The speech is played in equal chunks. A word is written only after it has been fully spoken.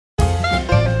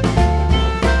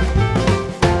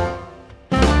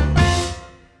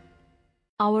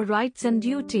Our rights and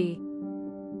duty.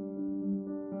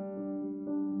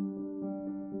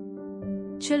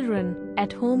 Children,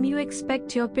 at home you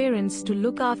expect your parents to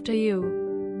look after you.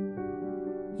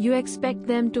 You expect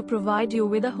them to provide you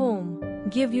with a home,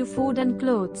 give you food and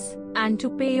clothes, and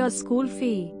to pay your school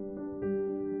fee.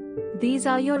 These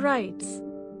are your rights.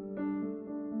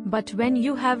 But when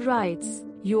you have rights,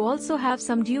 you also have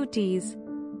some duties.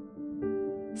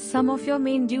 Some of your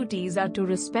main duties are to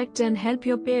respect and help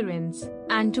your parents,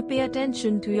 and to pay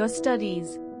attention to your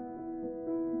studies.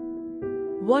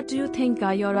 What do you think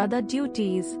are your other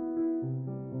duties?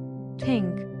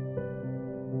 Think.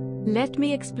 Let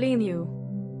me explain you.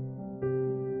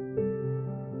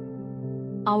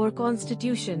 Our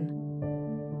Constitution.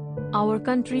 Our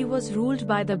country was ruled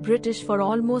by the British for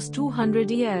almost 200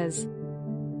 years.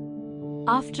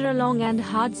 After a long and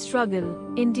hard struggle,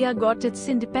 India got its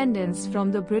independence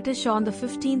from the British on the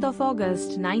 15th of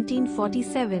August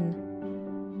 1947.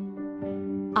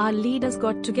 Our leaders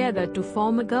got together to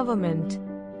form a government.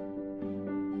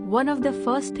 One of the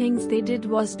first things they did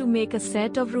was to make a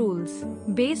set of rules,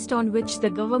 based on which the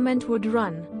government would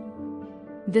run.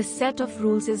 This set of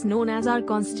rules is known as our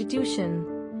Constitution.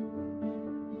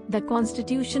 The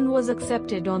Constitution was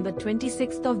accepted on the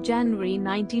 26th of January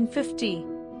 1950.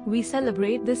 We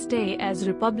celebrate this day as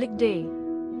Republic Day.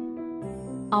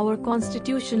 Our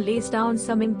Constitution lays down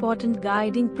some important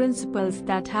guiding principles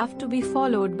that have to be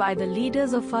followed by the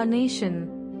leaders of our nation.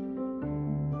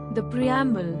 The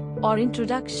preamble, or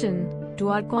introduction, to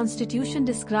our Constitution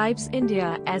describes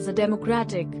India as a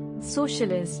democratic,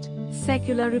 socialist,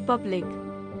 secular republic.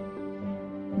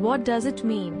 What does it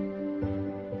mean?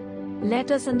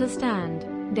 Let us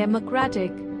understand.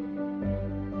 Democratic.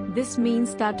 This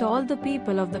means that all the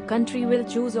people of the country will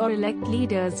choose or elect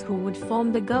leaders who would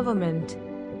form the government.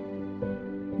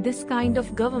 This kind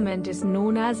of government is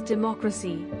known as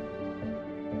democracy.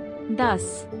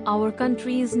 Thus, our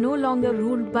country is no longer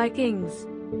ruled by kings.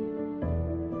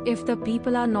 If the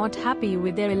people are not happy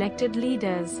with their elected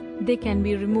leaders, they can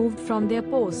be removed from their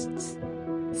posts.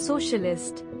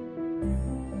 Socialist.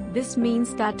 This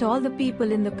means that all the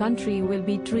people in the country will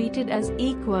be treated as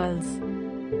equals.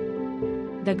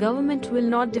 The government will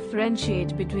not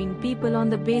differentiate between people on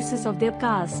the basis of their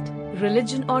caste,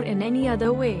 religion or in any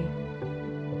other way.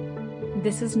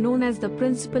 This is known as the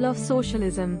principle of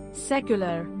socialism,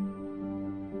 secular.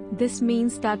 This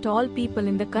means that all people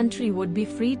in the country would be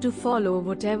free to follow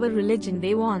whatever religion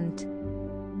they want.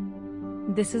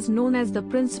 This is known as the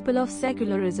principle of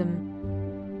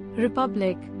secularism.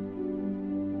 Republic.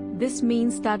 This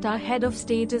means that our head of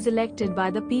state is elected by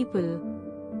the people.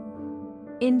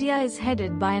 India is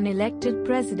headed by an elected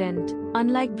president,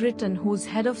 unlike Britain whose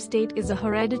head of state is a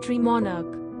hereditary monarch.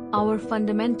 Our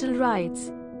fundamental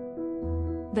rights.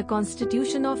 The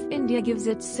Constitution of India gives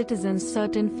its citizens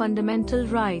certain fundamental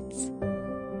rights.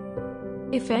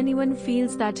 If anyone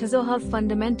feels that his or her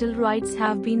fundamental rights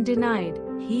have been denied,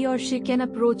 he or she can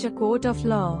approach a court of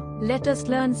law. Let us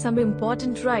learn some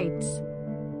important rights.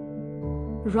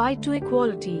 Right to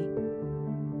equality.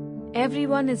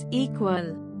 Everyone is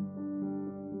equal.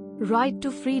 Right to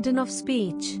freedom of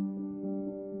speech.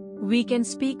 We can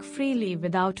speak freely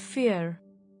without fear.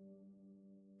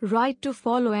 Right to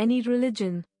follow any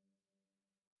religion.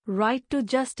 Right to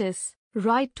justice.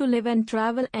 Right to live and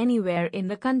travel anywhere in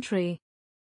the country.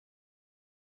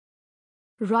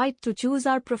 Right to choose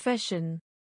our profession.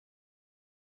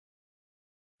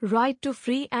 Right to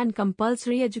free and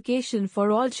compulsory education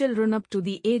for all children up to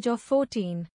the age of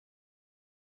 14.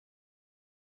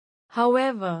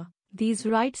 However, these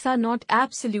rights are not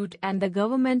absolute and the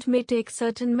government may take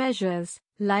certain measures,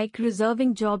 like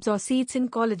reserving jobs or seats in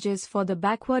colleges for the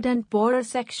backward and poorer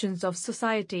sections of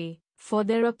society, for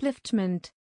their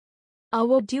upliftment.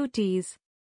 Our duties.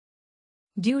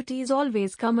 Duties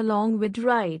always come along with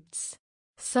rights.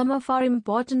 Some of our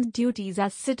important duties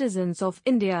as citizens of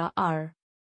India are: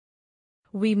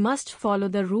 we must follow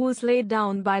the rules laid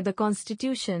down by the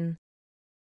Constitution.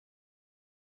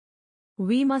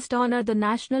 We must honor the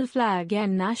national flag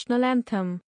and national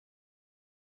anthem.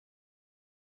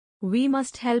 We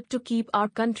must help to keep our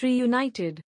country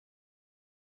united.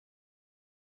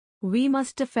 We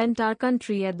must defend our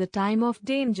country at the time of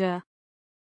danger.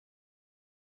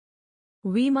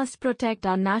 We must protect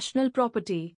our national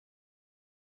property.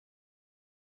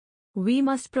 We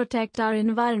must protect our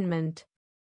environment.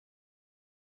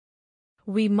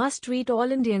 We must treat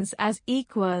all Indians as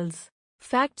equals.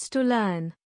 Facts to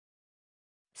learn.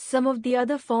 Some of the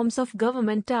other forms of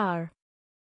government are: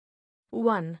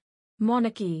 1.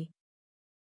 Monarchy.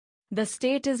 The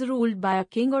state is ruled by a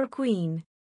king or queen.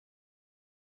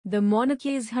 The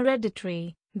monarchy is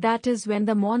hereditary, That is when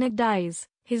the monarch dies,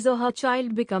 his or her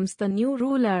child becomes the new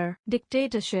ruler.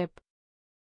 Dictatorship.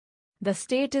 The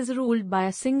state is ruled by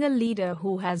a single leader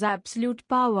who has absolute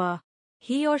power.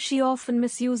 He or she often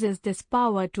misuses this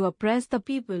power to oppress the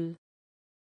people.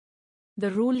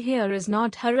 The rule here is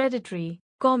not hereditary.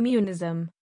 Communism.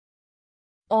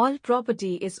 All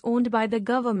property is owned by the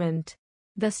government.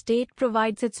 The state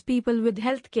provides its people with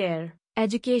healthcare,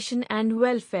 education and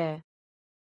welfare.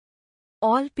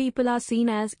 All people are seen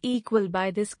as equal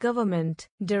by this government.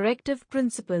 Directive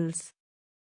principles.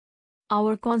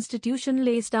 Our constitution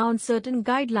lays down certain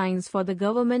guidelines for the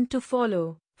government to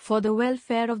follow, for the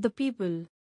welfare of the people.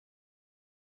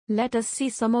 Let us see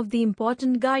some of the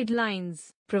important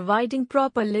guidelines. Providing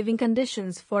proper living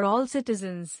conditions for all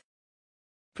citizens.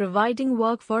 Providing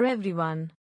work for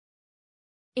everyone.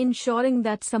 Ensuring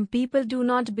that some people do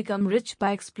not become rich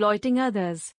by exploiting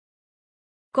others.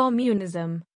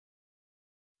 Communism.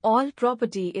 All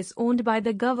property is owned by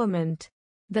the government.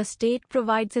 The state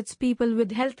provides its people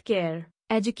with healthcare,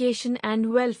 education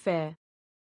and welfare.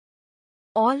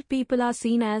 All people are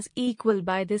seen as equal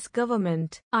by this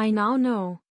government. I now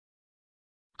know.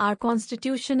 Our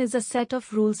constitution is a set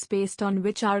of rules based on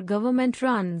which our government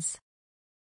runs.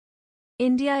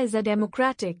 India is a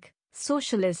democratic,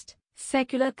 socialist,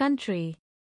 secular country.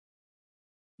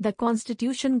 The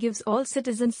constitution gives all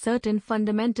citizens certain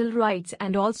fundamental rights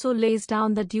and also lays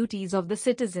down the duties of the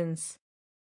citizens.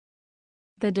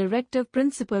 The directive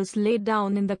principles laid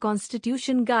down in the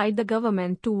constitution guide the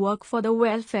government to work for the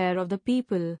welfare of the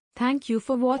people. Thank you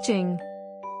for watching.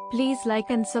 Please like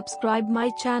and subscribe my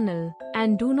channel,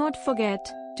 and do not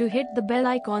forget to hit the bell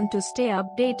icon to stay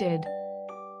updated.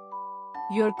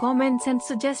 Your comments and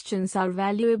suggestions are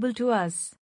valuable to us.